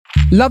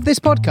Love this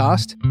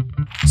podcast?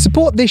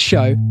 Support this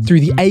show through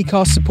the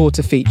Acast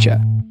supporter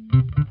feature.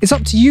 It's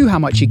up to you how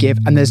much you give,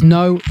 and there's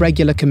no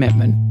regular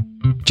commitment.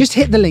 Just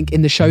hit the link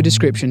in the show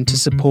description to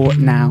support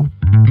now.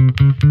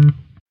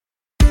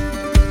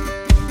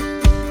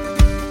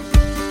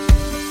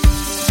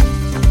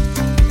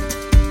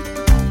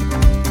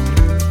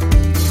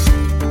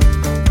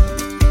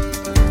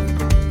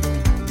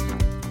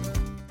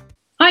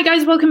 Hi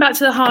guys, welcome back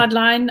to The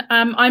Hardline.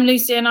 I'm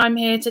Lucy and I'm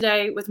here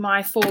today with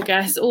my 4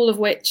 guests, all of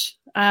which,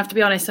 I have to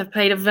be honest, have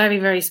played a very,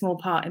 very small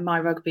part in my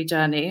rugby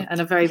journey and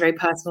are very, very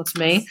personal to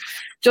me.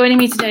 Joining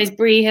me today is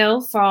Bree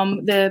Hill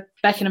from the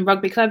Beckenham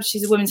Rugby Club.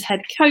 She's a women's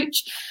head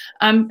coach.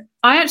 I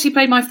actually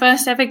played my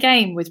first ever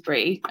game with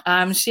Bree.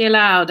 She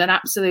allowed an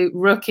absolute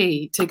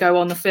rookie to go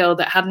on the field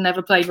that had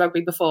never played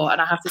rugby before, and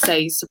I have to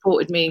say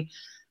supported me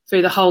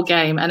through the whole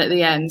game, and at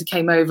the end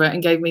came over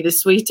and gave me the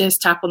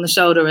sweetest tap on the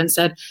shoulder and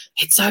said,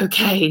 "It's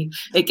okay,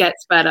 it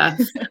gets better."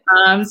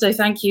 So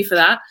thank you for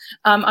that.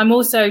 I'm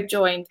also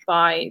joined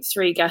by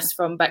 3 guests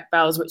from Beck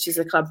Bells, which is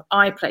a club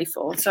I play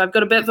for. So I've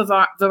got a bit of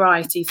a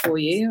variety for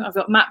you. I've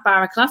got Matt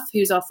Barraclough,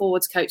 who's our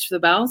forwards coach for the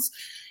Bells.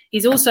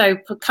 He's also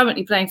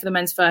currently playing for the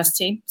men's first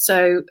team.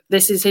 So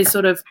this is his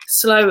sort of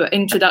slow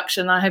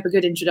introduction. I hope a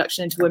good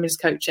introduction into women's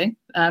coaching.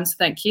 So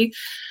thank you.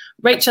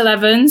 Rachel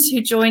Evans, who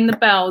joined the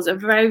Bells at a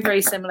very,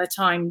 very similar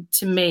time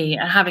to me,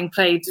 and having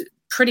played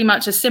pretty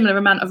much a similar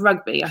amount of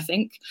rugby, I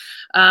think.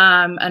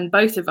 And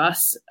both of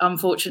us,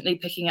 unfortunately,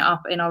 picking it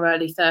up in our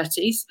early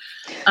 30s.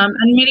 And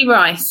Millie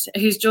Rice,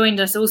 who's joined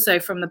us also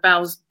from the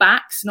Bells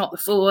backs, not the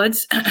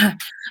forwards, who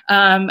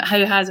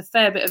has a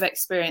fair bit of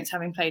experience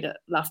having played at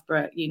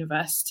Loughborough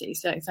University.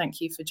 So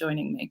thank you for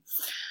joining me.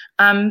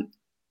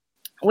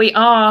 We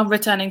are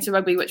returning to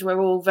rugby, which we're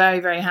all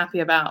very, very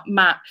happy about.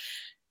 Matt,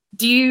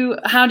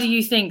 how do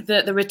you think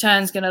that the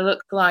return's going to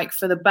look like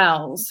for the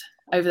Bells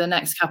over the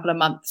next couple of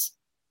months?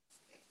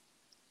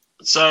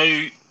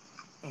 So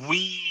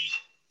we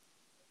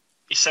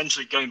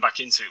essentially, going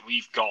back into it,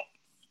 we've got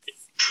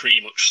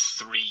pretty much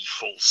 3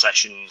 full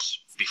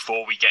sessions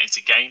before we get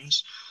into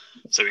games.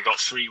 So we've got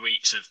 3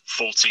 weeks of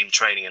full team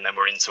training, and then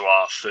we're into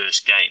our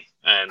first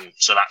game.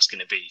 So that's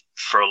going to be,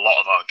 for a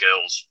lot of our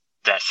girls,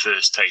 their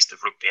first taste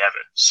of rugby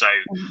ever. So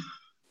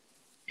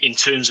in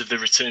terms of the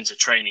return to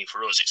training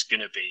for us, it's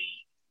going to be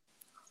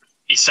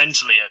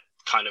essentially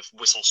a kind of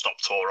whistle-stop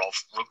tour of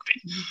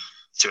rugby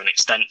to an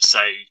extent. So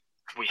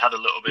we had a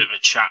little bit of a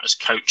chat as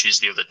coaches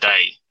the other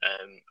day,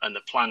 and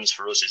the plans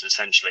for us is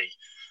essentially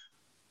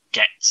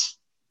get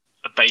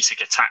a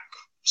basic attack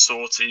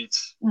sorted,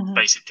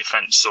 basic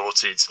defence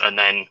sorted, and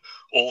then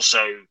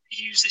also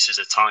use this as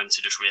a time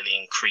to just really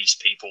increase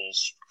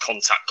people's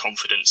contact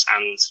confidence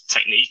and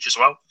technique as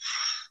well.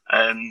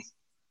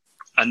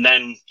 And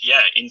then,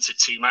 into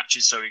 2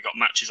 matches. So we've got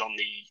matches on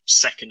the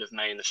 2nd of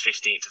May and the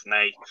 15th of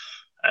May.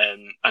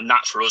 And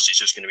that for us is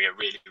just going to be a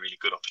really, really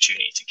good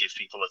opportunity to give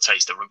people a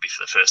taste of rugby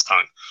for the first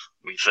time.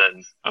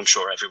 I'm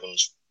sure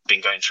everyone's been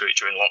going through it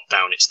during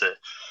lockdown. It's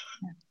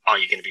are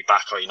you going to be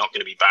back? Are you not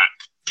going to be back?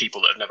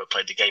 People that have never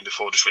played the game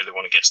before just really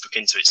want to get stuck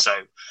into it. So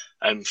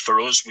for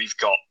us, we've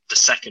got the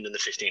 2nd and the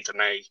 15th of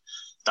May.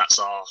 That's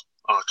our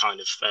kind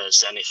of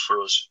zenith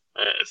for us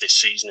of this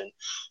season. And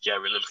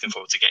really looking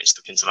forward to getting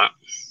stuck into that.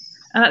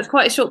 And that's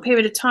quite a short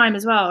period of time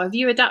as well. Have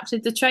you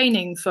adapted the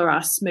training for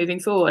us moving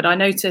forward? I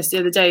noticed the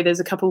other day there's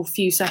a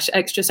few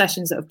extra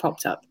sessions that have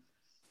popped up.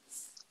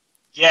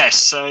 Yeah,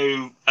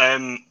 so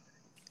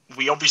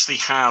we obviously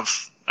have,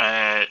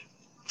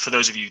 for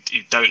those of you who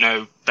don't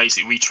know,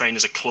 basically we train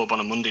as a club on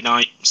a Monday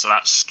night. So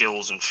that's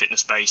skills and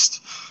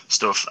fitness-based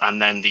stuff.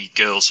 And then the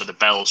girls, so the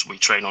Bells, we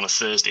train on a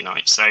Thursday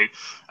night. So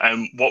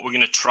what we're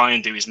going to try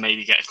and do is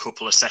maybe get a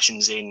couple of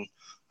sessions in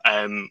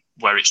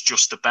where it's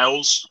just the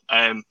Bells,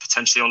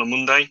 potentially on a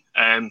Monday,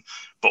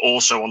 but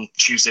also on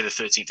Tuesday the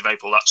 13th of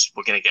April,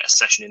 we're going to get a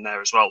session in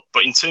there as well.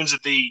 But in terms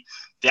of the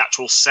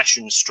actual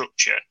session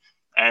structure,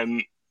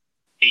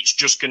 it's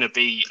just going to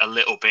be a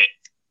little bit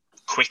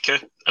quicker,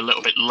 a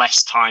little bit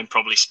less time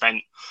probably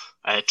spent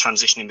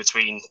transitioning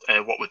between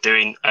what we're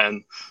doing,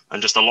 and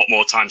just a lot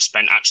more time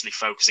spent actually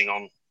focusing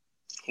on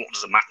what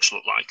does a match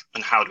look like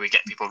and how do we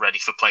get people ready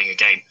for playing a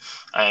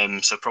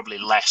game. So probably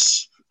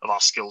less of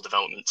our skill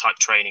development type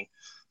training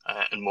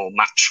and more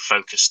match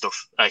focused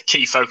stuff.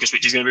 Key focus,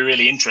 which is going to be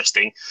really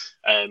interesting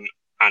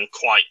and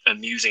quite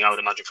amusing, I would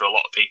imagine, for a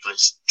lot of people,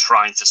 is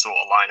trying to sort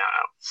a line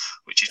out,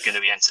 which is going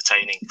to be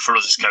entertaining for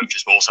us as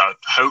coaches, but also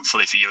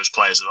hopefully for you as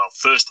players as well.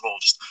 First of all,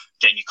 just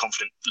getting you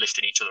confident,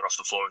 lifting each other off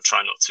the floor and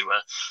trying not to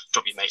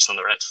drop your mates on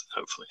their head,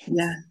 hopefully.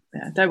 Yeah.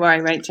 Don't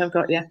worry, Rachel, I've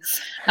got you.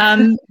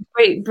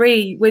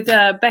 Bree, with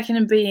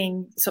Beckenham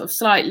being sort of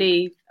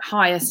slightly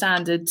higher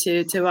standard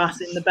to us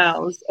in the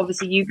Bells,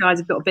 obviously you guys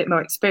have got a bit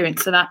more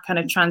experience, so that kind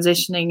of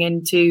transitioning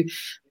into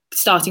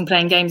starting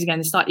playing games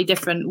again is slightly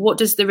different. What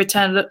does the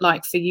return look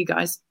like for you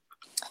guys?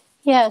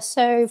 Yeah,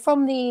 so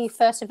from the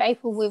 1st of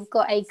April, we've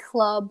got a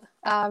club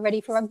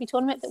ready for rugby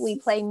tournament that we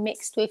play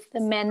mixed with the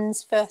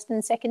men's first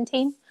and second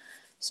team.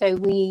 So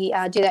we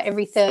do that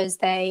every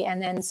Thursday,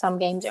 and then some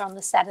games are on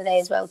the Saturday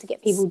as well to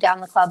get people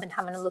down the club and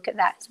having a look at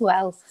that as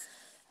well.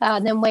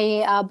 Then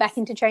we are back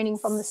into training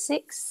from the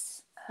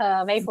 6th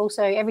of April.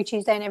 So every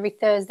Tuesday and every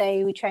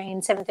Thursday we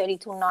train 7:30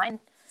 till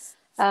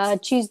 9.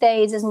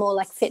 Tuesdays is more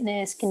like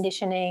fitness,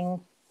 conditioning,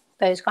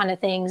 those kind of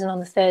things. And on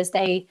the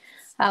Thursday,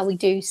 we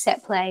do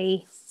set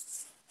play,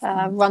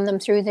 run them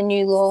through the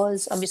new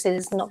laws. Obviously,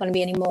 there's not going to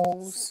be any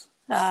mauls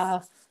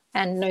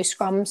and no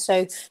scrums.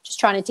 So just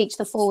trying to teach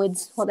the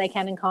forwards what they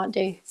can and can't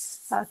do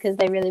because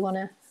they really want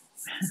to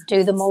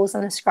do the mauls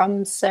and the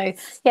scrums. So,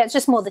 yeah, it's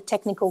just more the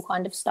technical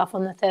kind of stuff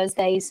on the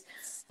Thursdays.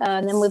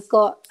 And then we've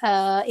got,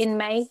 in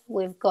May,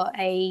 we've got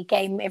a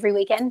game every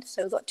weekend.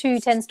 So we've got 2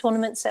 10s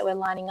tournaments that we're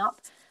lining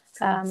up.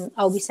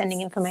 I'll be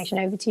sending information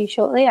over to you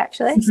shortly,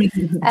 actually.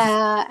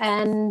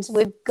 And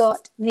we've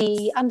got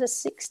the under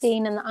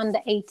 16 and the under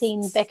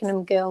 18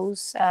 Beckenham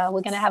girls. We're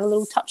going to have a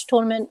little touch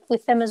tournament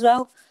with them as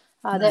well.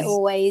 Nice. They're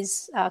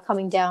always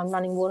coming down,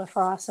 running water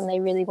for us, and they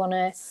really want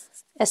to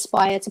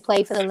aspire to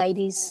play for the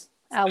ladies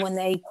when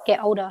they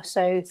get older.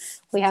 So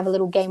we have a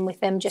little game with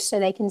them just so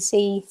they can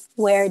see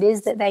where it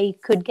is that they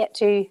could get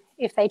to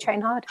if they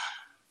train hard.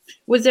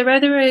 Was there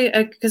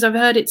ever because I've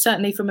heard it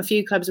certainly from a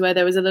few clubs where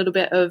there was a little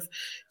bit of,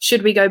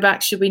 should we go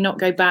back, should we not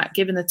go back,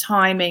 given the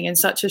timing and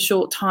such a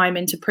short time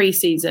into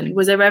pre-season?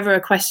 Was there ever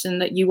a question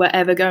that you were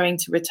ever going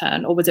to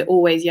return, or was it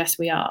always, yes,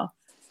 we are?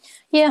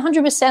 Yeah,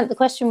 100%. The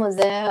question was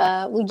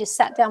there. We just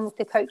sat down with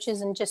the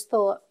coaches and just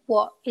thought,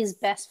 what is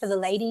best for the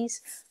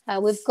ladies?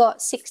 We've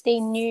got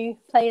 16 new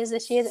players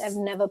this year that have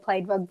never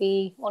played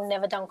rugby or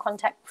never done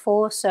contact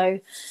before. So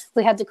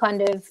we had to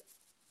kind of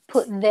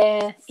put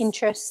their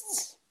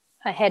interests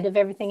ahead of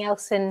everything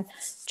else and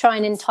try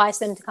and entice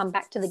them to come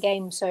back to the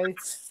game. So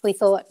we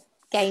thought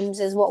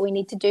games is what we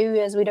need to do,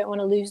 as we don't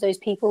want to lose those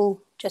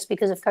people just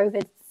because of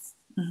COVID.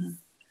 Mm-hmm.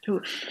 Cool.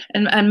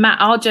 And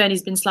Matt, our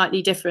journey's been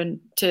slightly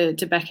different to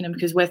Beckenham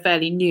because we're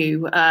fairly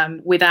new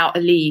without a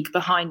league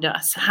behind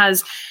us.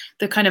 Has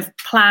the kind of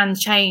plan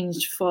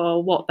changed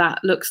for what that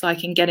looks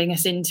like in getting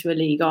us into a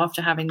league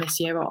after having this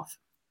year off?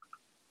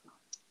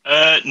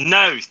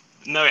 No,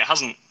 it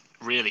hasn't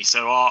really.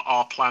 So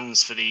our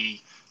plans for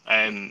the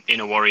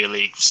Inner Warrior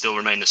League still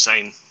remain the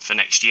same for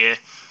next year.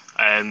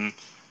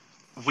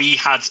 We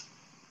had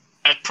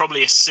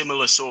probably a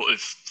similar sort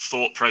of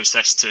thought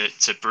process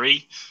to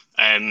Bree,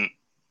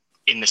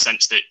 in the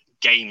sense that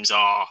games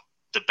are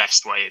the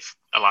best way of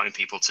allowing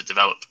people to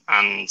develop.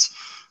 And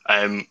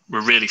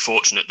we're really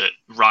fortunate that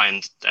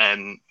Ryan,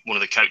 one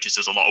of the coaches,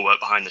 does a lot of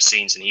work behind the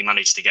scenes, and he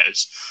managed to get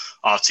us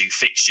our 2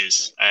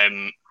 fixtures.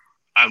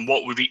 And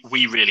what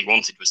we really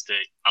wanted was to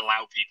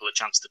allow people a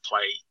chance to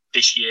play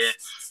this year,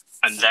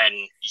 and then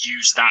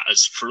use that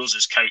as, for us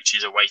as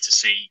coaches, a way to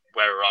see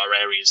where are our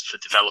areas for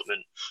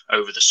development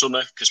over the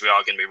summer, because we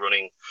are going to be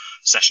running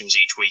sessions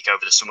each week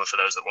over the summer for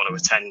those that want to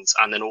attend.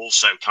 And then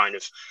also kind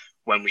of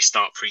when we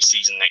start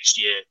pre-season next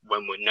year,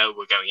 when we know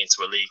we're going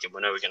into a league and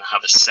we know we're going to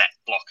have a set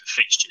block of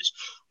fixtures,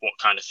 what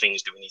kind of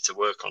things do we need to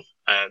work on?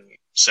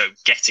 So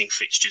getting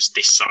fixtures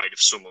this side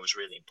of summer was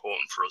really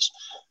important for us.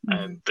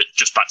 But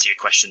just back to your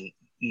question,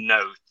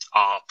 no,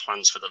 our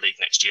plans for the league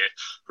next year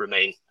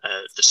remain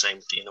the same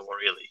with the Inner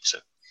Warrior League. So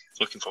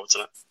looking forward to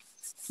that.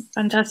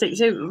 Fantastic.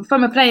 So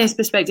from a player's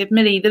perspective,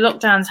 Millie, the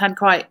lockdowns had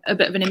quite a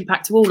bit of an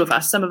impact to all of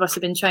us. Some of us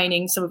have been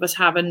training, some of us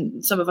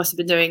haven't, some of us have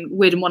been doing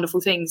weird and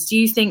wonderful things. Do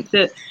you think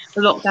that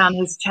the lockdown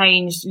has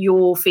changed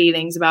your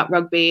feelings about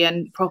rugby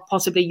and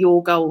possibly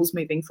your goals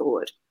moving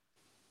forward?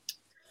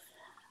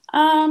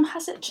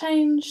 Has it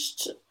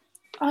changed?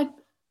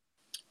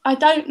 I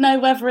don't know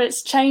whether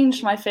it's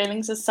changed my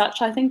feelings as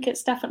such. I think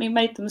it's definitely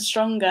made them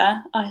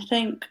stronger. I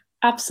think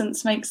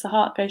absence makes the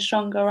heart go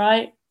stronger,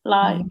 right?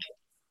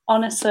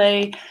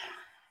 Honestly,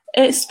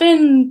 it's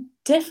been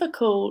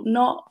difficult.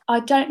 I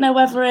don't know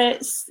whether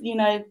it's,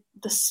 the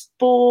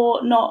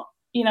sport,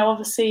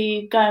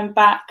 obviously going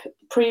back,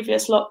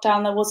 previous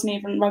lockdown, there wasn't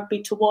even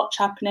rugby to watch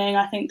happening.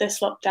 I think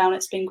this lockdown,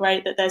 it's been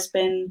great that there's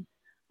been,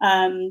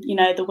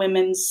 the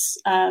women's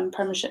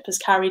premiership has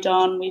carried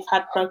on. We've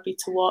had rugby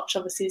to watch,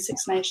 obviously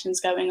Six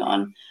Nations going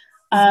on.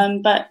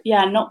 But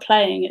yeah, not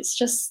playing, it's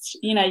just,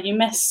 you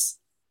miss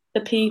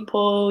the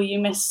people, you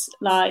miss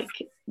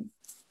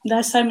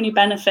there's so many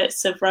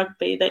benefits of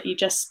rugby that you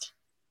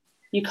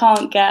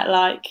can't get,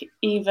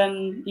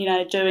 even,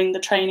 doing the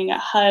training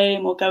at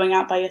home or going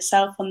out by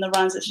yourself on the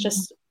runs. It's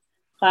just,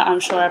 I'm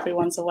sure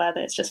everyone's aware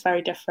that it's just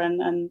very different.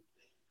 And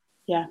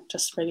yeah,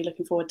 just really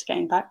looking forward to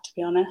getting back, to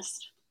be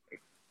honest.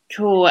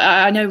 Cool.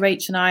 I know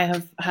Rach and I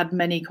have had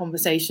many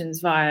conversations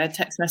via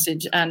text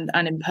message and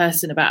in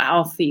person about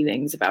our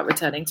feelings about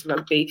returning to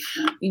rugby.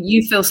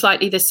 You feel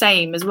slightly the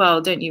same as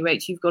well, don't you,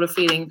 Rach? You've got a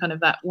feeling kind of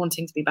that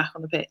wanting to be back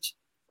on the pitch.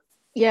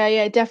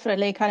 Yeah,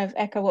 definitely. Kind of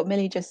echo what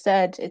Millie just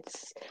said.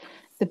 It's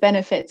the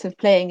benefits of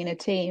playing in a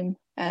team,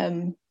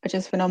 which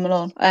is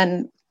phenomenal,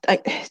 and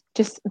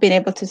just being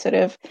able to sort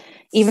of,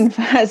 even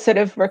for sort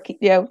of rookie,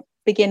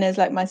 beginners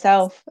like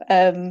myself,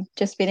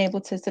 just being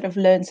able to sort of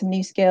learn some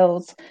new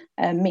skills,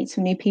 meet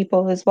some new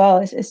people as well.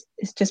 It's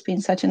just been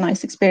such a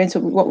nice experience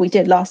with what we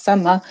did last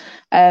summer,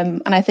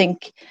 and I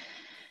think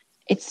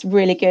it's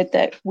really good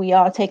that we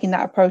are taking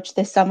that approach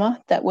this summer,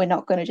 that we're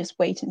not going to just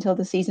wait until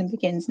the season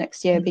begins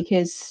next year,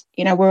 because,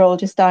 you know, we're all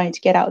just dying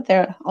to get out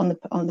there on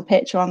the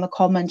pitch or on the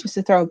common, just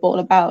to throw a ball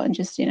about and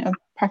just, you know,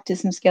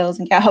 practice some skills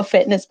and get our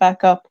fitness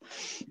back up.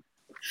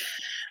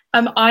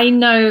 I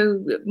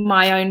know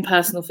my own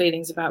personal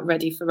feelings about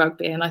Ready for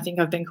Rugby, and I think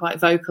I've been quite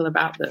vocal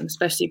about them,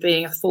 especially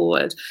being a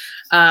forward,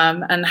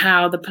 and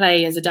how the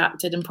play has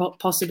adapted and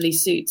possibly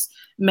suits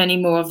many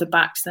more of the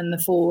backs than the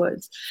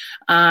forwards.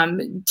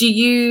 Do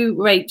you,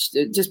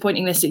 Rach, just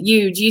pointing this at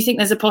you, do you think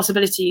there's a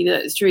possibility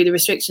that through the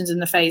restrictions in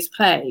the phase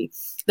play,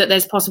 that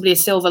there's possibly a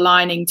silver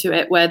lining to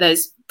it, where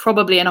there's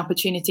probably an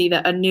opportunity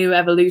that a new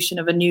evolution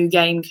of a new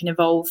game can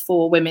evolve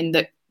for women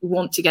that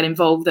want to get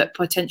involved, that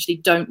potentially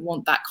don't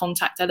want that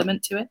contact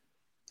element to it?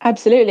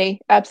 Absolutely.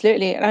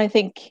 And I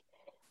think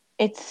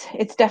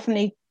it's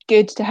definitely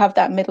good to have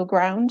that middle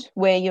ground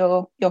where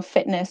your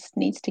fitness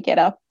needs to get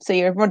up, so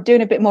you're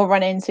doing a bit more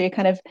running, so you're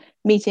kind of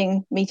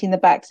meeting the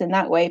backs in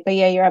that way. But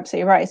yeah, you're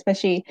absolutely right,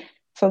 especially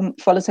for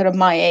sort of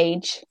my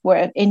age,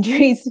 where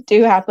injuries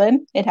do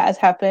happen. It has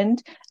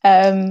happened,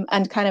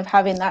 and kind of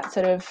having that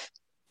sort of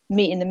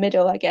meet in the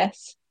middle, I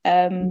guess.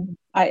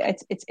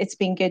 It's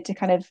been good to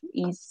kind of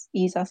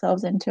ease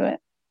ourselves into it.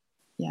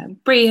 Yeah,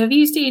 Bree, have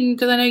you seen,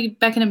 because I know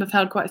Beckenham have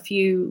held quite a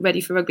few Ready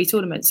for Rugby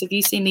tournaments, have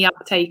you seen the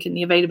uptake and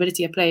the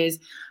availability of players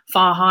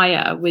far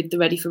higher with the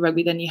Ready for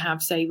Rugby than you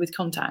have, say, with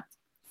Contact?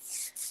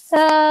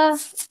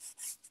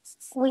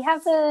 We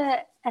have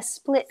a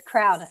split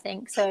crowd, I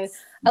think. So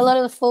a lot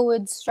of the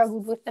forwards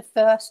struggled with the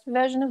first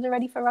version of the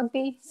Ready for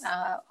Rugby,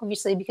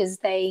 obviously because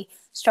they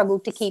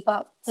struggled to keep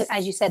up.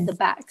 As you said, the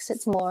backs,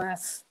 it's more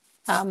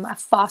a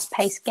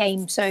fast-paced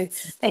game, so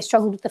they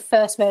struggled with the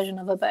first version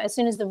of it. But as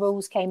soon as the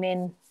rules came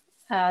in,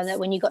 that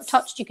when you got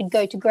touched, you could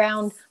go to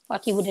ground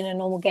like you would in a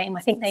normal game,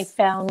 I think they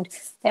found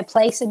their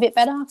place a bit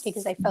better,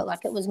 because they felt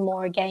like it was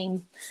more a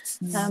game.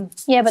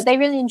 But they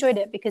really enjoyed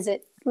it because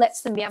it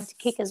lets them be able to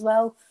kick as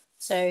well.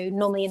 So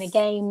normally in a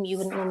game, you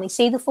wouldn't normally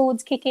see the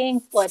forwards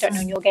kicking. Well, I don't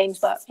know in your games,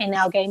 but in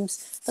our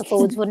games, the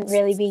forwards wouldn't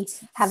really be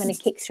having a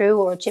kick through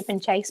or a chip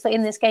and chase. But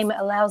in this game, it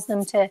allows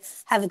them to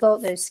have a go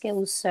at those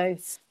skills. So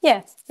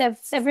yeah,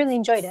 they've really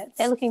enjoyed it.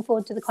 They're looking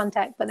forward to the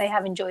contact, but they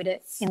have enjoyed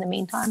it in the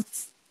meantime.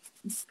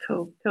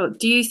 Cool.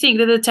 Do you think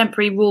that the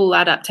temporary rule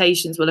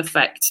adaptations will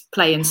affect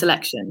play and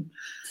selection?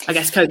 I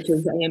guess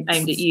coaches aimed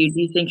at you.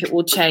 Do you think it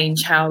will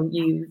change how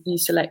you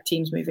select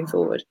teams moving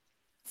forward?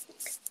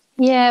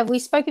 Yeah, we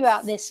spoke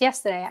about this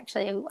yesterday,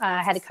 actually.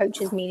 I had a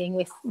coaches meeting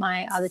with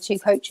my other two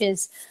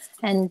coaches,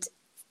 and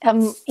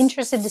I'm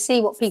interested to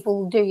see what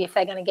people do if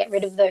they're going to get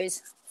rid of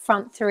those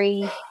front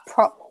three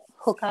prop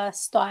hooker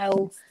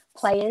style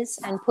players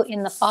and put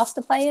in the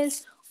faster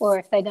players, or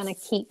if they're going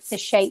to keep the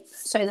shape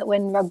so that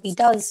when rugby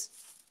does,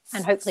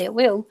 and hopefully it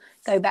will,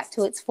 go back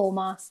to its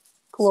former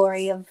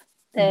glory of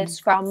the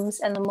scrums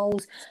and the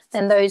mauls,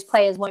 then those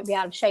players won't be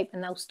out of shape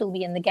and they'll still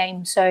be in the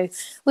game. So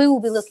we will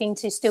be looking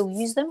to still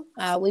use them.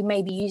 We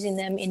may be using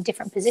them in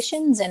different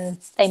positions, and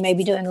they may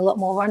be doing a lot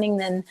more running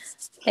than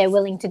they're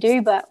willing to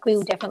do, but we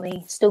will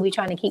definitely still be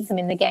trying to keep them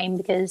in the game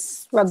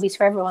because rugby's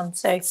for everyone.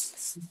 So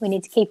we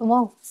need to keep them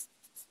all.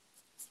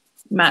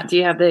 Matt, do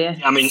you have the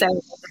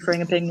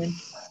differing opinion?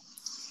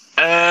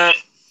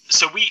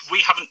 So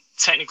we haven't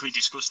technically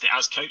discussed it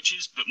as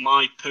coaches, but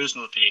my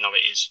personal opinion of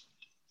it is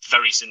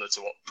very similar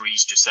to what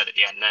Breeze just said at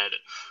the end there,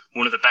 that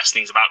one of the best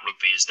things about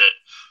rugby is that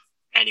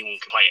anyone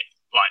can play it.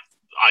 Like,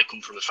 I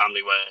come from a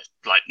family where,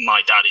 like,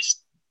 my dad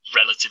is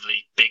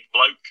relatively big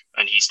bloke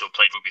and he still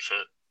played rugby for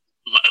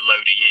a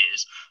load of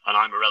years, and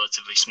I'm a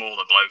relatively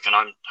smaller bloke and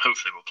I'm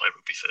hopefully will play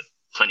rugby for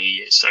plenty of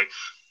years. So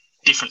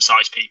different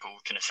sized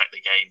people can affect the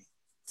game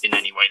in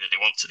any way that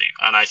they want to do.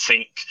 And I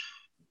think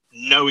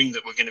knowing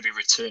that we're going to be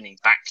returning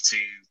back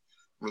to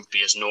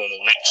rugby as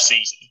normal next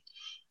season,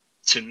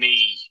 to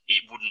me,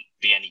 it wouldn't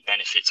be any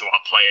benefit to our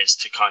players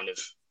to kind of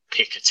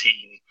pick a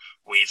team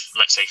with,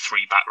 let's say,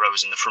 3 back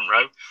rows in the front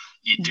row.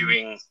 You're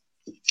doing,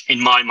 in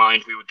my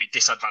mind, we would be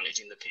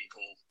disadvantaging the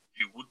people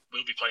who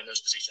will be playing those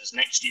positions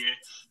next year.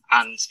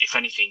 And if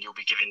anything, you'll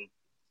be giving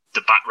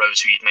the back rows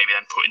who you'd maybe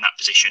then put in that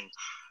position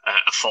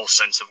a false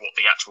sense of what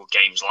the actual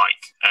game's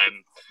like,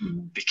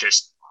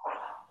 because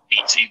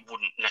it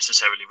wouldn't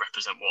necessarily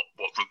represent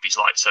what rugby's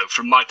like. So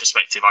from my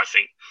perspective, I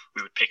think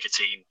we would pick a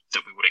team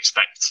that we would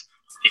expect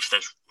if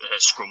there's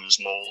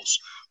scrums, mauls,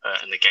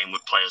 and the game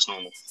would play as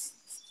normal.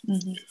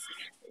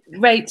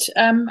 Right.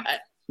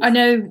 I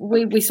know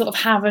we sort of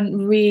haven't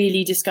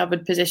really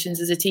discovered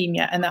positions as a team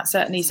yet, and that's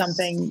certainly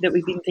something that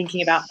we've been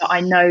thinking about, but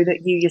I know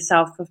that you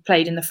yourself have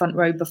played in the front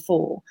row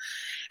before.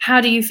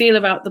 How do you feel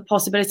about the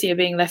possibility of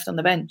being left on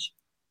the bench?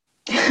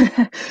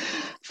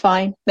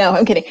 Fine. No,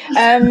 I'm kidding.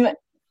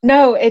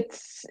 No,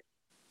 it's,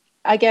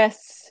 I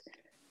guess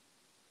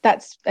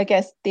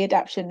the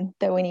adaptation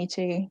that we need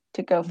to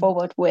go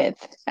forward with.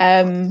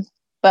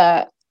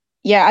 But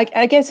yeah,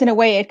 I guess in a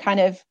way it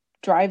kind of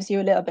drives you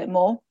a little bit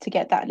more to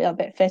get that little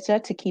bit fitter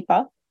to keep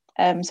up.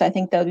 So I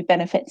think there'll be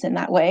benefits in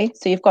that way.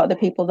 So you've got the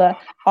people that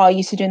are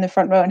used to doing the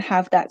front row and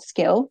have that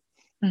skill,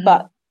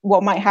 but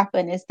what might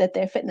happen is that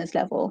their fitness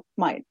level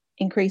might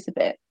increase a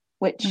bit,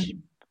 which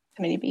can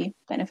really be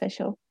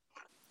beneficial.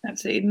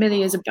 Absolutely.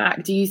 Millie, as a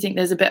back, do you think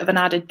there's a bit of an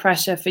added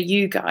pressure for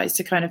you guys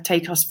to kind of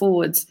take us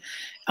forwards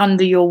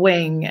under your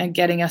wing and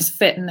getting us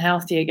fit and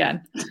healthy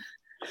again?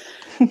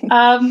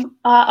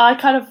 I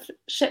kind of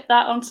ship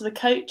that onto the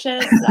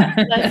coaches.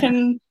 They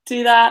can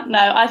do that.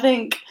 No, I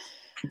think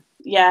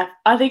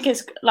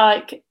it's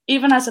like,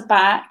 even as a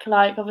back,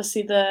 like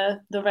obviously the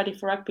Ready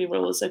for Rugby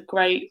rules are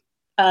great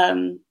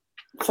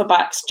for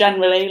backs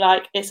generally.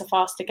 Like it's a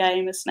faster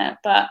game, isn't it?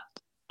 But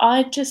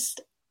I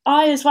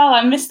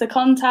miss the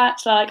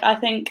contact. Like I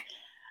think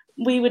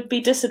we would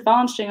be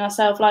disadvantaging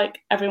ourselves, like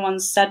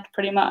everyone's said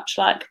pretty much,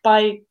 like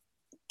by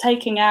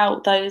taking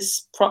out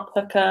those prop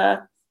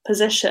hooker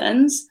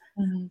positions.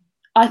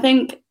 I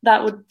think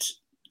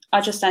I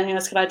just don't think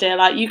that's a good idea.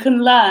 Like you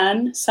can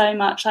learn so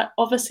much. Like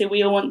obviously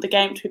we all want the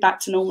game to be back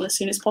to normal as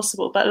soon as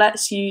possible, but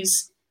let's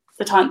use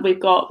the time we've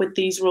got with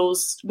these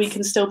rules. We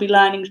can still be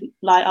learning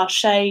like our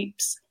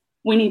shapes.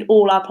 We need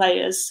all our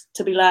players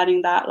to be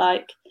learning that.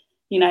 Like,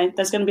 you know,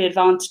 there's going to be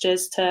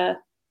advantages to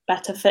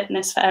better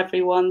fitness for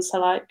everyone. So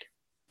like,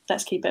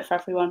 let's keep it for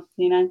everyone,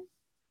 you know.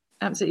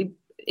 Absolutely.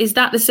 Is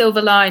that the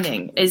silver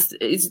lining? Is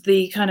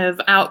the kind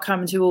of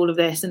outcome to all of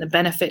this and the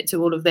benefit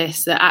to all of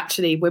this that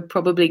actually we're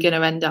probably going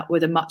to end up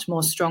with a much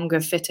more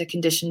stronger, fitter,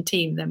 conditioned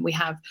team than we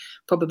have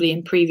probably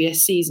in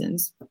previous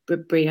seasons?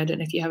 But Brie, I don't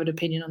know if you have an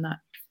opinion on that.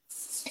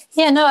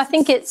 Yeah, no, I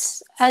think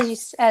it's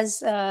as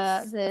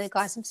the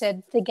guys have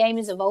said, the game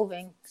is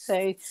evolving.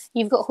 So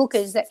you've got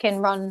hookers that can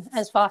run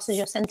as fast as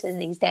your centers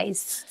these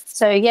days.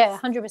 So yeah,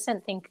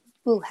 100% think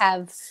we'll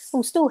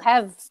still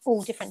have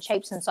all different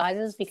shapes and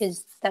sizes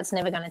because that's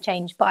never going to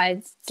change. But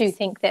I do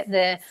think that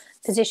the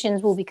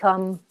positions will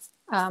become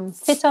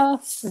fitter,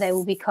 they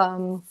will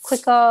become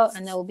quicker,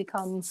 and they will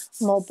become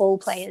more ball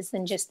players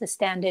than just the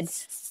standard,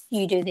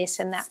 you do this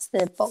and that's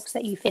the box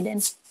that you fit in.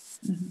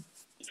 Mm-hmm.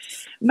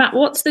 Matt,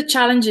 what's the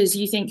challenges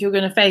you think you're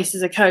going to face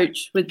as a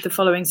coach with the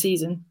following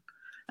season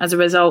as a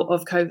result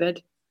of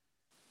COVID?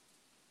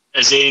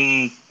 As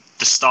in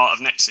the start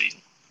of next season?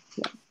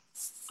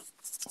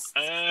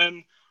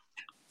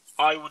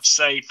 I would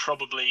say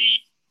probably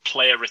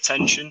player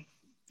retention,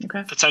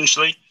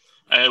 potentially.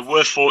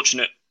 We're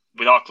fortunate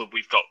with our club,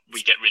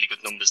 we get really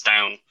good numbers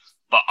down,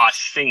 but I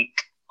think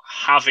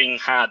having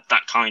had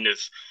that kind of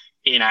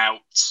in-out,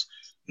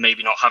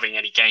 maybe not having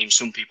any games,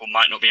 some people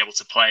might not be able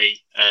to play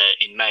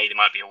in May, they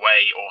might be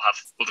away or have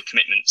other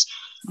commitments.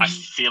 I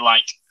feel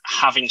like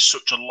having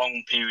such a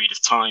long period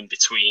of time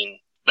between,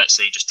 let's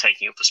say, just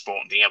taking up the sport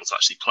and being able to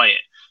actually play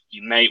it,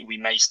 we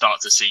may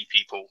start to see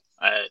people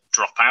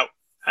drop out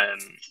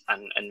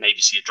and maybe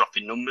see a drop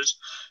in numbers.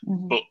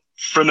 But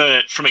from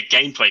a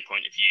gameplay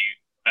point of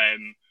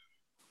view,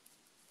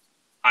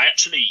 I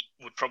actually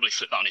would probably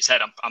flip that on its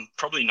head. I'm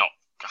probably not.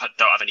 I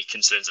don't have any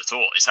concerns at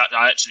all.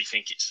 I actually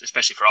think it's,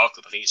 especially for our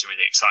club, I think it's a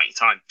really exciting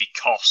time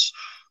because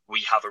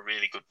we have a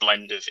really good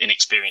blend of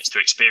inexperience to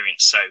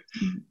experience. So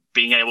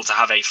being able to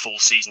have a full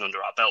season under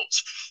our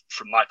belts,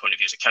 from my point of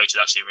view as a coach, is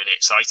actually a really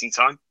exciting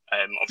time.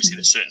 Obviously,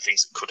 there's certain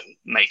things that could and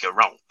may go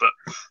wrong, but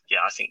yeah,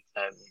 I think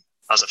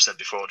as I've said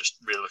before, just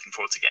really looking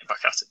forward to getting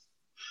back at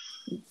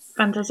it.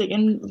 Fantastic.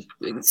 And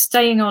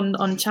staying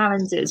on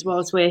challenges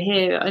whilst we're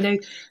here, I know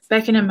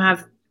Beckenham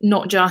have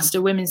not just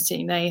a women's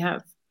team, they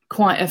have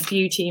quite a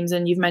few teams,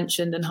 and you've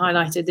mentioned and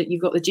highlighted that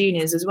you've got the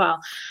juniors as well.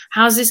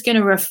 How's this going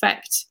to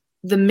affect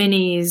the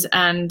minis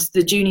and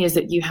the juniors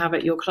that you have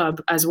at your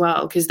club as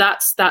well? Because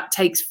that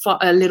takes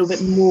a little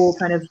bit more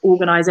kind of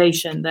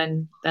organisation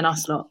than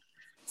us lot.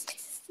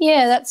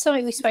 Yeah, that's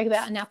something we spoke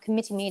about in our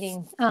committee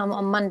meeting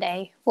on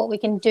Monday. What we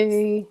can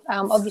do,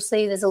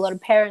 obviously there's a lot of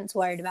parents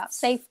worried about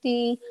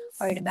safety,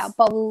 worried about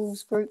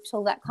bubbles, groups,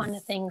 all that kind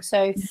of thing.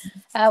 So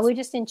we're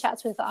just in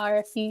chats with the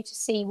RFU to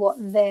see what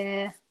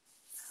their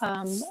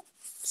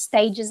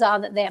stages are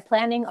that they're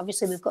planning.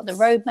 Obviously we've got the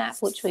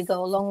roadmap, which we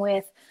go along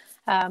with,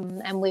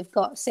 and we've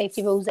got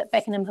safety rules that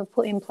Beckenham have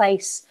put in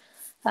place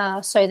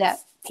so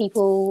that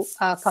people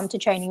come to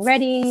training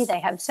ready.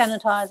 They have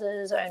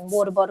sanitizers and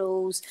water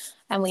bottles,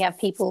 and we have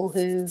people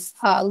who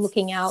are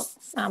looking out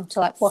to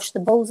like wash the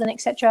balls and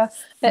etc.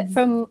 But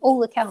from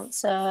all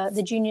accounts,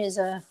 the juniors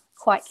are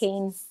quite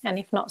keen, and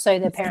if not so,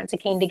 their parents are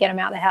keen to get them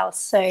out of the house.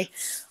 So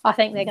I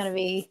think they're going to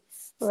be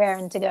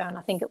raring to go, and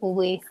I think it will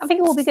be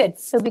good.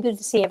 It'll be good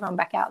to see everyone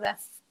back out there.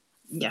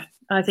 Yeah,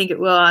 I think it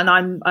will,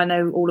 and I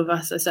know all of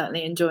us are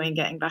certainly enjoying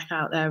getting back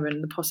out there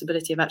and the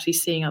possibility of actually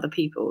seeing other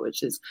people,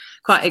 which is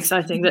quite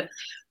exciting. But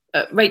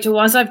Rachel,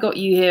 whilst I've got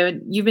you here,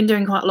 you've been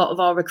doing quite a lot of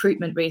our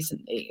recruitment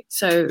recently.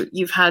 So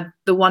you've had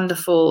the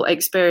wonderful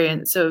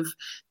experience of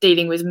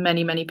dealing with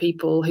many, many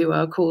people who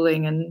are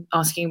calling and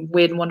asking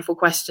weird and wonderful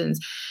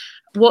questions.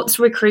 What's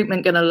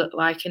recruitment going to look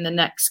like in the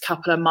next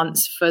couple of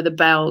months for the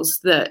Bells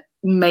that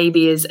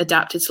maybe is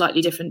adapted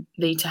slightly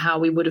differently to how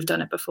we would have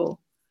done it before?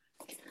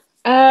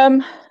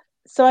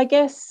 So I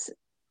guess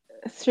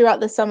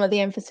throughout the summer, the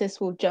emphasis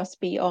will just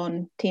be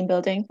on team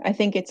building. I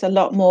think it's a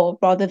lot more,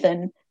 rather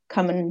than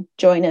come and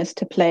join us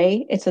to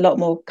play, it's a lot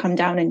more come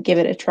down and give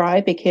it a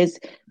try, because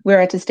we're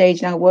at a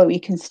stage now where we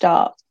can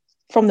start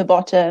from the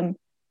bottom,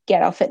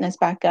 get our fitness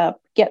back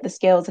up, get the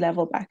skills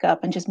level back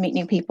up, and just meet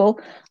new people.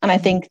 And I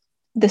think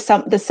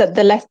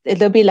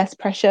there'll be less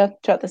pressure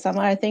throughout the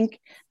summer. I think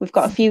we've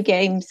got a few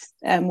games.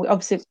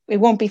 Obviously, it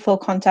won't be full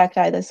contact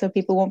either, so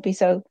people won't be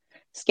so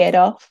scared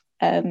off.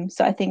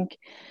 So I think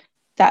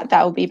that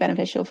will be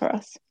beneficial for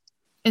us.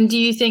 And do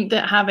you think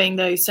that having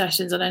those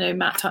sessions, and I know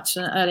Matt touched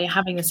on it earlier,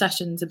 having the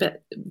sessions a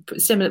bit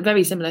similar,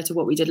 very similar to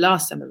what we did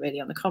last summer,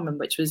 really, on the Common,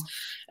 which was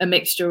a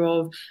mixture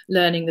of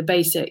learning the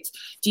basics.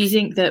 Do you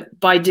think that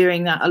by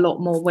doing that, a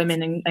lot more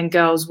women and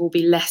girls will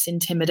be less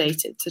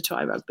intimidated to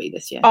try rugby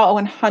this year? Oh,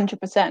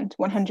 100%,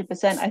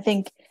 100%. I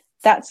think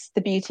that's the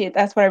beauty.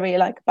 That's what I really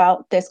like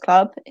about this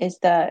club, is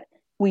that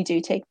we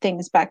do take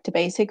things back to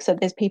basics. So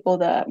there's people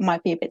that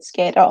might be a bit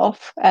scared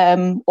off,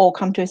 or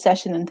come to a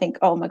session and think,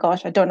 oh my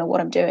gosh, I don't know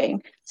what I'm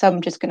doing, so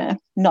I'm just going to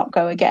not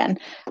go again.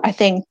 I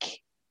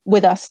think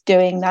with us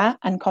doing that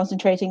and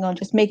concentrating on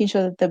just making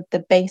sure that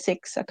the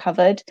basics are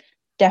covered,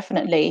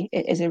 definitely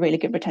it is a really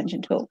good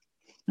retention tool.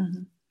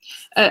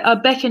 Mm-hmm.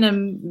 Are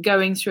Beckenham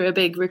going through a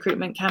big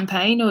recruitment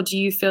campaign, or do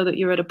you feel that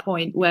you're at a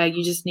point where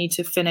you just need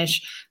to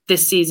finish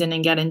this season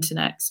and get into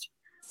next?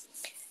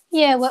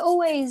 Yeah, we're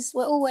always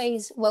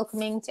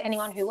welcoming to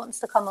anyone who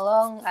wants to come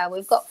along.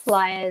 We've got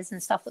flyers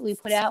and stuff that we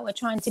put out. We're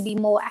trying to be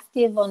more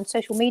active on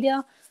social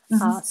media.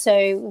 Mm-hmm.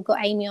 So we've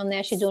got Amy on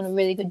there. She's doing a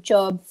really good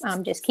job,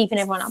 just keeping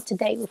everyone up to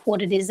date with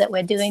what it is that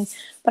we're doing.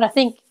 But I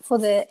think for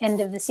the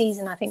end of the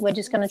season, I think we're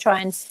just going to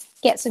try and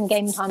get some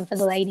game time for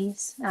the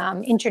ladies,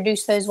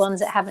 introduce those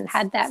ones that haven't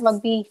had that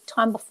rugby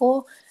time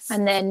before,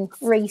 and then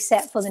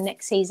reset for the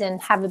next season,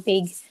 have a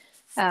big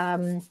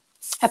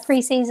a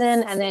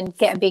pre-season, and then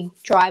get a big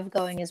drive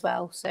going as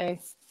well. So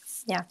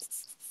yeah,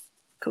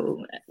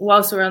 cool.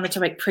 Whilst we're on the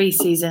topic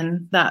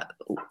pre-season, that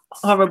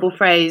horrible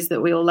phrase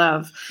that we all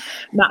love,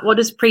 Matt, what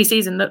does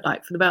pre-season look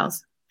like for the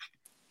Bells?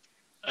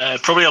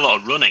 Probably a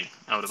lot of running,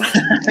 I would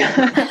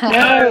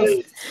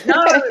imagine.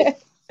 No.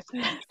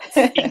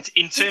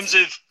 In terms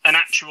of an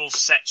actual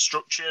set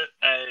structure,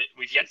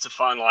 we've yet to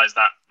finalise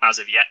that as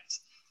of yet.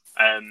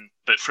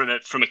 But from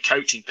a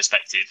coaching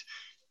perspective,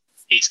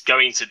 it's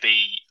going to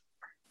be,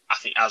 I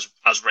think,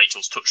 as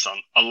Rachel's touched on,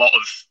 a lot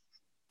of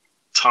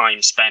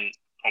time spent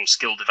on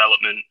skill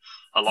development,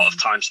 a lot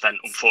of time spent,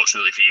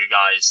 unfortunately for you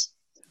guys,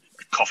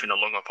 coughing a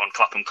lung up on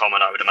Clapham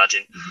Common, I would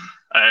imagine,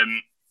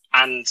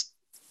 and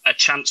a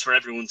chance for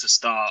everyone to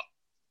start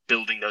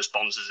building those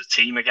bonds as a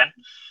team again.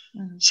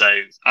 Mm-hmm.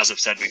 So, as I've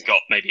said, we've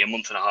got maybe a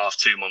month and a half,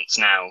 2 months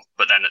now,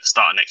 but then at the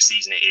start of next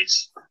season, it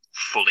is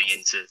fully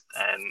into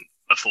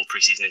a full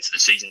pre-season into the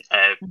season.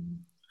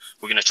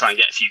 We're going to try and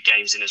get a few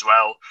games in as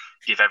well,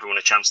 give everyone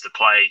a chance to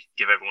play,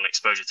 give everyone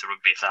exposure to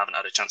rugby if they haven't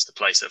had a chance to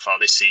play so far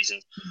this season,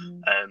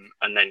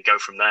 and then go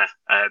from there.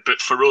 But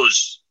for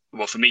us,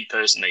 well, for me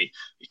personally,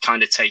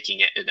 kind of taking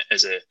it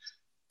as a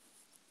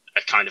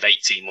kind of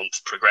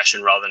 18-month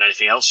progression rather than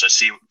anything else.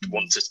 So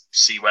want to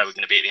see where we're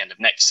going to be at the end of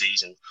next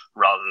season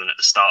rather than at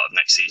the start of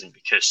next season,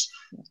 because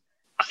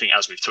I think,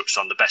 as we've touched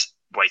on, the best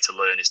way to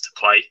learn is to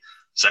play.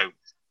 So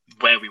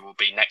where we will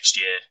be next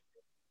year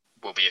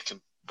will be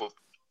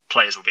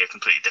players will be a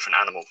completely different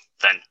animal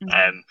then.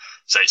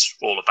 So it's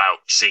all about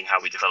seeing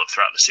how we develop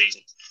throughout the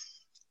season.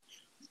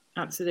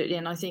 Absolutely.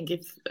 And I think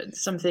if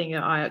something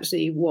that I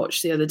actually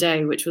watched the other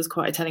day, which was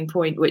quite a telling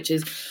point, which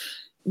is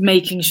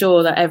making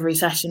sure that every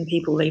session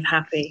people leave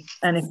happy.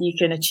 And if you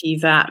can achieve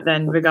that,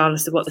 then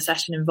regardless of what the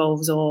session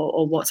involves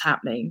or what's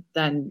happening,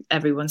 then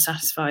everyone's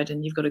satisfied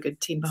and you've got a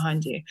good team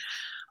behind you.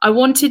 I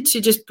wanted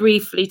to just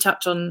briefly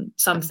touch on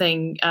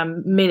something,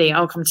 Millie,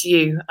 I'll come to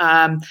you,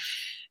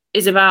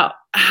 is about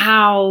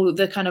how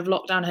the kind of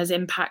lockdown has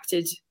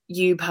impacted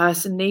you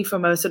personally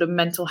from a sort of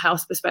mental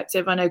health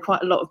perspective. I know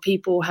quite a lot of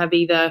people have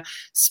either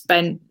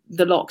spent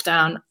the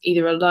lockdown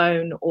either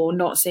alone or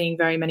not seeing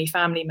very many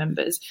family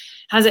members.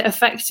 Has it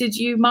affected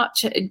you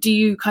much? Do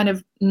you kind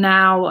of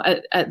now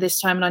at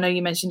this time, and I know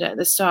you mentioned it at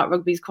the start,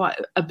 rugby is quite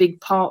a big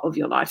part of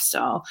your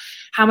lifestyle.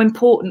 How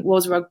important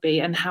was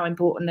rugby, and how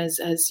important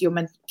has your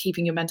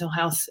keeping your mental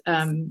health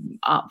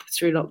up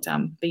through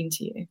lockdown been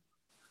to you?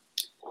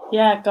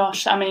 Yeah,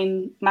 gosh, I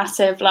mean,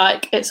 massive.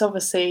 Like, it's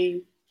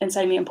obviously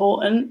insanely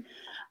important.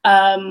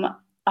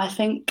 I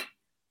think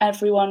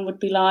everyone would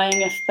be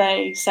lying if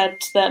they said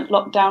that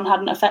lockdown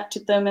hadn't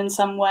affected them in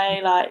some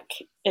way. Like,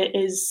 it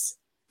is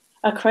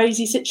a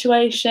crazy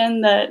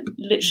situation that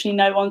literally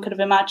no one could have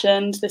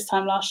imagined this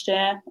time last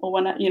year or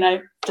when,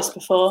 just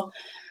before.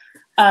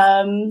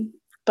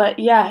 But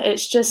yeah,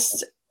 it's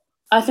just,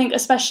 I think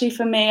especially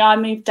for me, I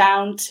moved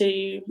down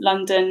to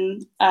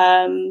London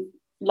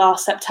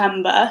last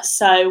September,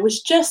 so was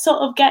just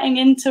sort of getting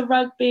into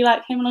rugby,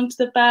 like came along to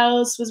the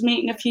Bells, was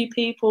meeting a few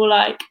people,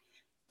 like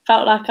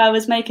felt like I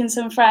was making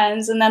some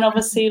friends, and then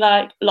obviously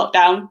like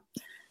lockdown,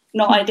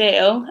 not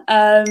ideal.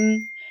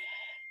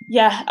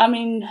 Yeah, I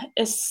mean,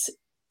 it's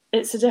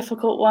a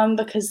difficult one,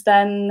 because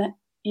then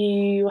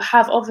you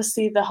have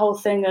obviously the whole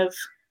thing of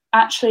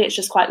actually it's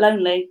just quite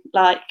lonely.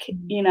 Like,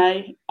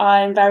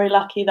 I'm very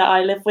lucky that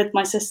I live with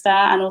my sister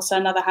and also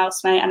another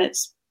housemate, and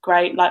it's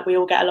great, like we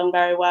all get along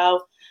very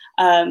well.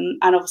 And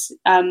obviously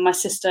my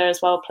sister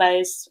as well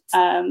plays,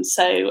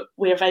 so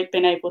we've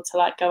been able to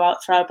like go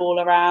out, throw a ball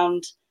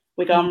around,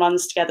 we go on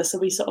runs together, so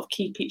we sort of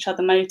keep each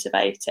other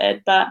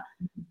motivated. But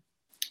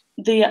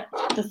the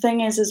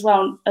thing is as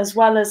well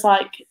as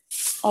like,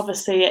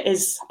 obviously it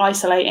is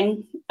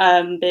isolating,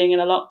 being in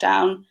a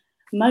lockdown,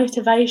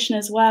 motivation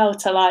as well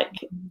to like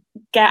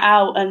get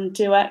out and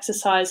do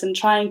exercise and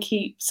try and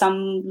keep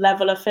some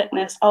level of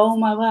fitness. Oh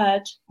my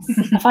word,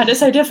 I find it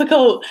so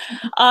difficult.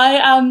 I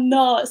am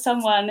not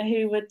someone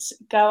who would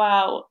go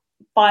out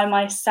by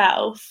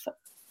myself.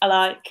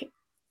 Like,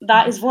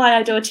 that is why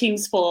I do a team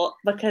sport,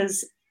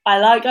 because I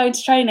like going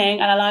to training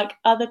and I like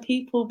other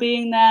people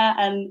being there,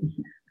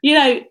 and you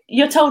know,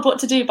 you're told what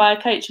to do by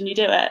a coach and you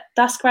do it.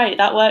 That's great,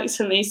 that works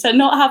for me. So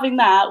not having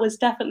that was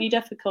definitely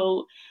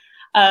difficult,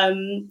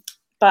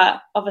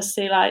 but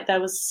obviously like there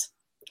was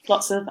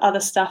lots of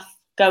other stuff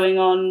going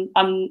on.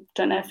 I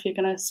don't know if you're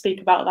going to speak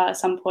about that at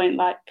some point,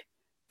 like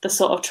the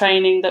sort of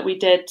training that we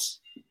did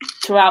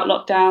throughout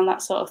lockdown,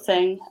 that sort of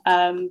thing.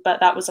 But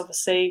that was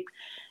obviously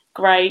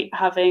great,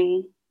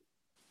 having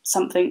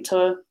something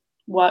to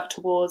work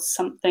towards,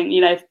 something,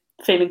 you know,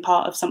 feeling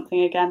part of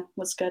something again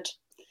was good.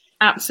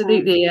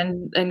 Absolutely,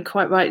 and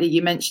quite rightly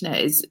you mention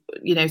it, is,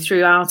 you know,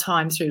 through our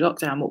time through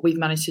lockdown, what we've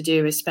managed to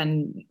do is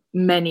spend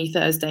many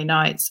Thursday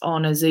nights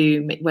on a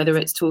Zoom, whether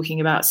it's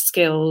talking about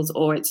skills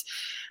or it's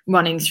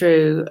running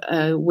through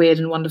a weird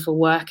and wonderful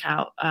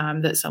workout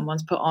that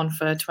someone's put on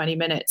for 20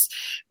 minutes.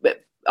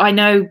 But I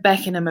know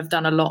Beckenham have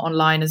done a lot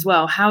online as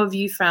well. How have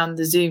you found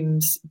the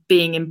Zooms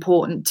being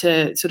important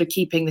to sort of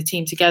keeping the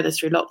team together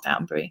through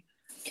lockdown, Brie?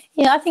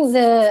 Yeah, I think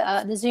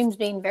the Zoom's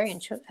been very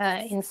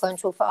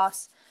influential for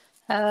us.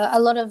 A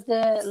lot of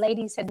the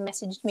ladies had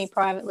messaged me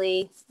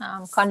privately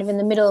kind of in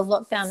the middle of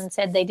lockdown and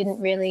said they didn't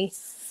really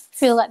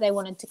feel like they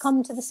wanted to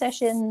come to the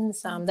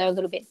sessions. They were a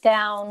little bit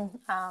down,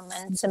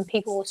 and some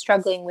people were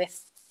struggling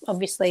with,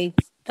 obviously,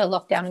 the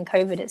lockdown and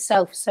COVID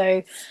itself.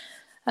 So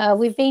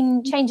we've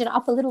been changing it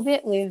up a little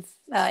bit.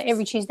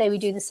 Every Tuesday we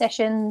do the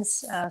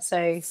sessions,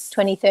 so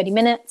 20, 30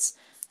 minutes.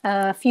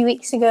 A few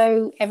weeks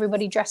ago,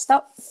 everybody dressed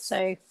up.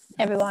 So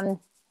everyone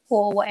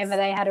wore whatever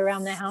they had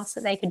around their house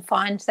that they could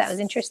find. So that was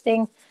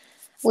interesting.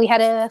 We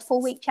had a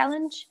 4-week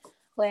challenge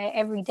where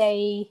every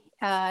day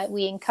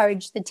we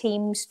encouraged the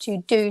teams to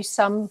do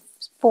some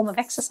form of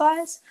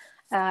exercise,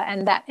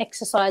 and that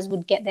exercise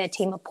would get their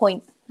team a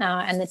point.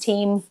 And the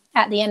team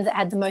at the end that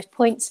had the most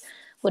points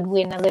would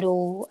win a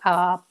little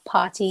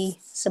party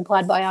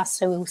supplied by us.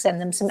 So we'll send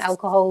them some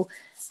alcohol,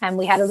 and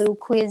we had a little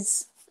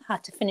quiz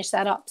to finish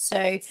that up.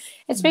 So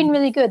it's been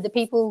really good. The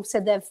people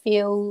said they've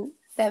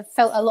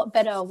felt a lot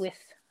better with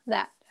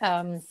that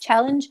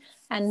challenge.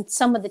 And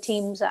some of the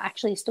teams are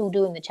actually still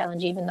doing the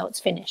challenge, even though it's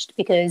finished,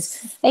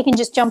 because they can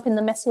just jump in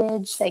the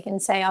message. They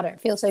can say, I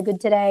don't feel so good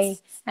today.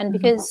 And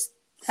because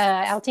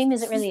our team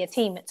isn't really a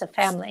team, it's a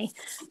family.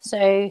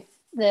 So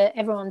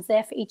everyone's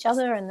there for each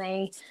other, and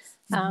they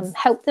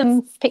help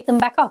them pick them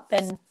back up.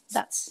 And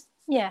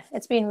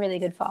it's been really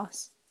good for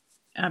us.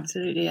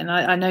 Absolutely. And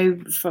I know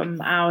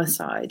from our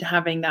side,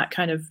 having that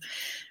kind of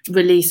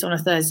release on a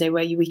Thursday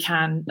where we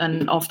can,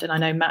 and often I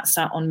know Matt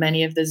sat on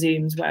many of the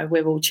Zooms where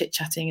we're all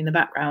chit-chatting in the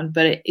background,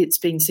 but it's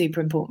been super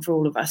important for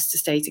all of us to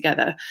stay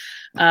together.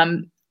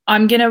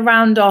 I'm going to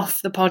round off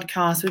the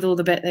podcast with all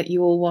the bit that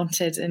you all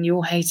wanted and you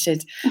all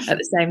hated at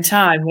the same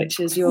time, which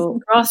is your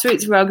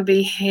grassroots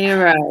rugby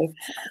hero.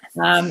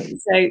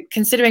 So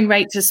considering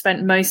Rachel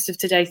spent most of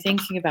today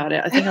thinking about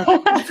it, I think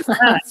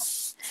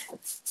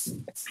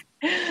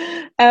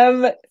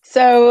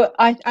So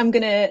I'm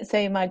going to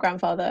say my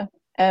grandfather,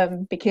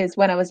 because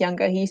when I was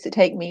younger, he used to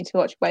take me to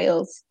watch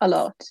Wales a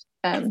lot.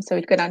 So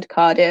we'd go down to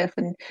Cardiff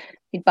and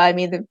he'd buy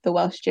me the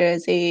Welsh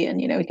jersey,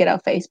 and, you know, we'd get our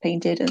face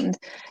painted. And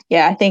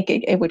yeah, I think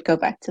it would go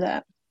back to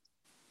that.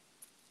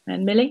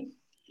 And Millie?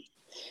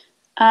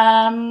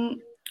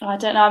 I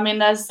don't know. I mean,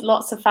 there's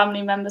lots of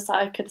family members that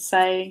I could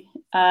say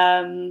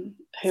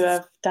who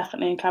have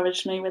definitely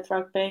encouraged me with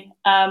rugby.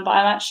 But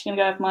I'm actually going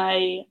to go with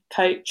my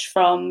coach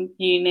from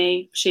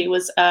uni. She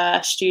was a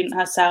student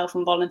herself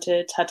and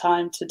volunteered her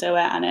time to do it,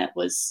 and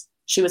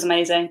she was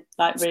amazing,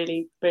 like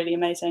really, really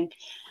amazing.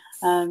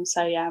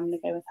 So yeah, I'm going to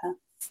go with her.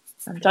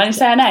 Fantastic. Do I need to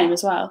say her name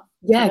as well?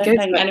 Yeah, go for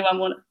it. Anyone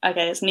want?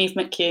 Okay, it's Neve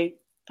McHugh.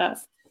 But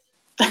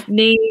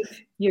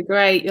Neve, you're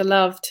great. You're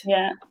loved.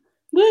 Yeah.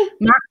 Woo.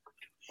 Matt?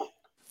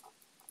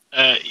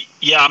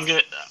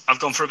 I've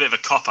gone for a bit of a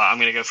cop-out. I'm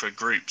going to go for a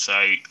group. So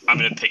I'm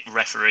going to pick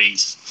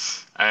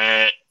referees,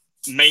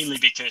 mainly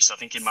because I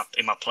think in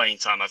my playing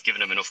time I've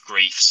given them enough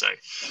grief. So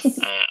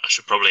I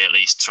should probably at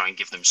least try and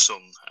give them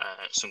some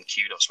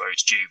kudos where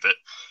it's due. But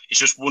it's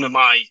just one of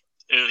my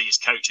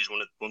earliest coaches.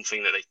 One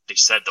thing that they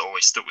said that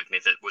always stuck with me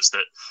was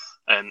that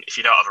if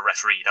you don't have a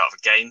referee, you don't have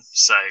a game.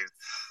 So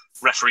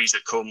referees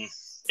that come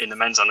in the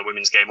men's and the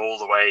women's game all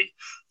the way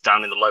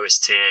down in the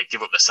lowest tier,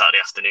 give up their Saturday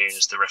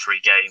afternoons to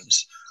referee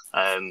games.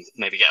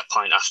 Maybe get a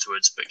pint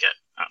afterwards, but get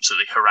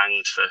absolutely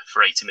harangued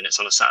for 80 minutes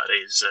on a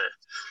Saturday is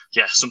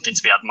something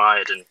to be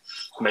admired, and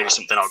maybe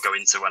something I'll go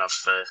into when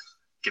I've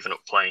given up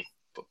playing.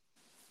 But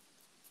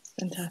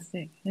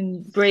Fantastic.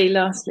 And Brie,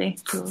 lastly.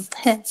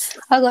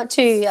 I got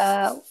two.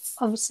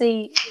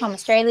 Obviously, I'm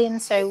Australian,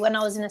 so when I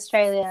was in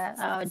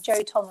Australia,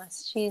 Jo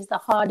Thomas, she's the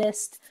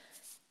hardest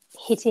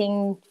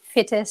hitting,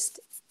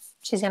 fittest,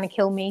 she's going to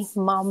kill me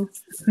mum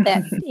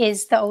that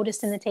is the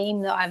oldest in the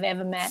team that I've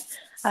ever met.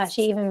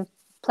 She even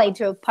played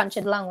through a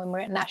punctured lung when we were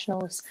at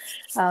nationals.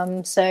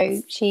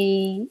 So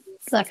she,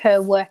 like,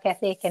 her work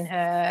ethic and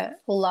her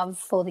love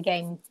for the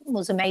game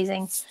was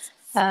amazing.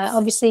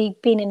 Obviously,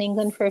 been in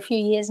England for a few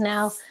years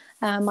now.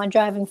 My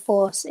driving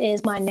force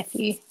is my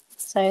nephew.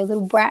 So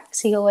little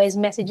Brax, he always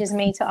messages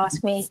me to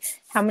ask me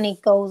how many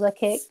goals I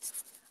kicked.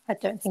 I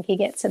don't think he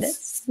gets it.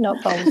 It's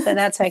not goals, but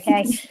that's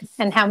okay.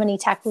 And how many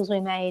tackles we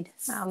made.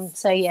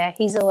 So, yeah,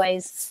 he's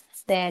always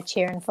there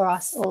cheering for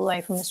us all the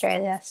way from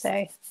Australia.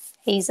 So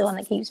he's the one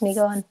that keeps me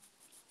going.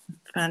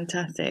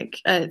 Fantastic.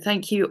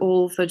 Thank you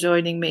all for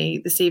joining me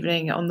this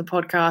evening on the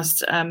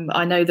podcast.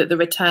 I know that the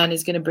return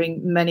is going to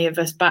bring many of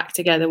us back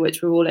together,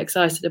 which we're all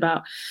excited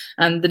about.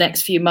 And the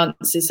next few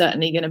months is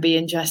certainly going to be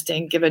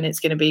interesting, given it's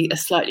going to be a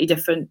slightly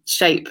different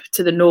shape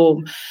to the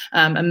norm.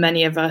 And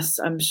many of us,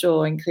 I'm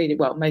sure, included,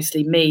 well,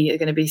 mostly me, are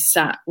going to be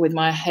sat with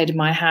my head in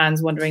my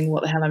hands wondering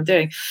what the hell I'm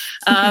doing.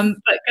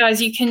 But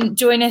guys, you can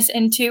join us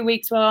in 2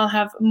 weeks where I'll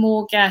have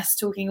more guests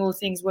talking all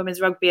things women's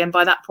rugby. And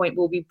by that point,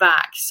 we'll be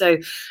back. So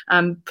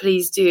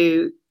please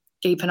do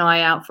keep an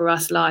eye out for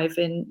us live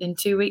in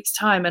 2 weeks'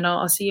 time, and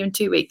I'll see you in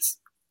 2 weeks.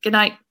 Good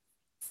night.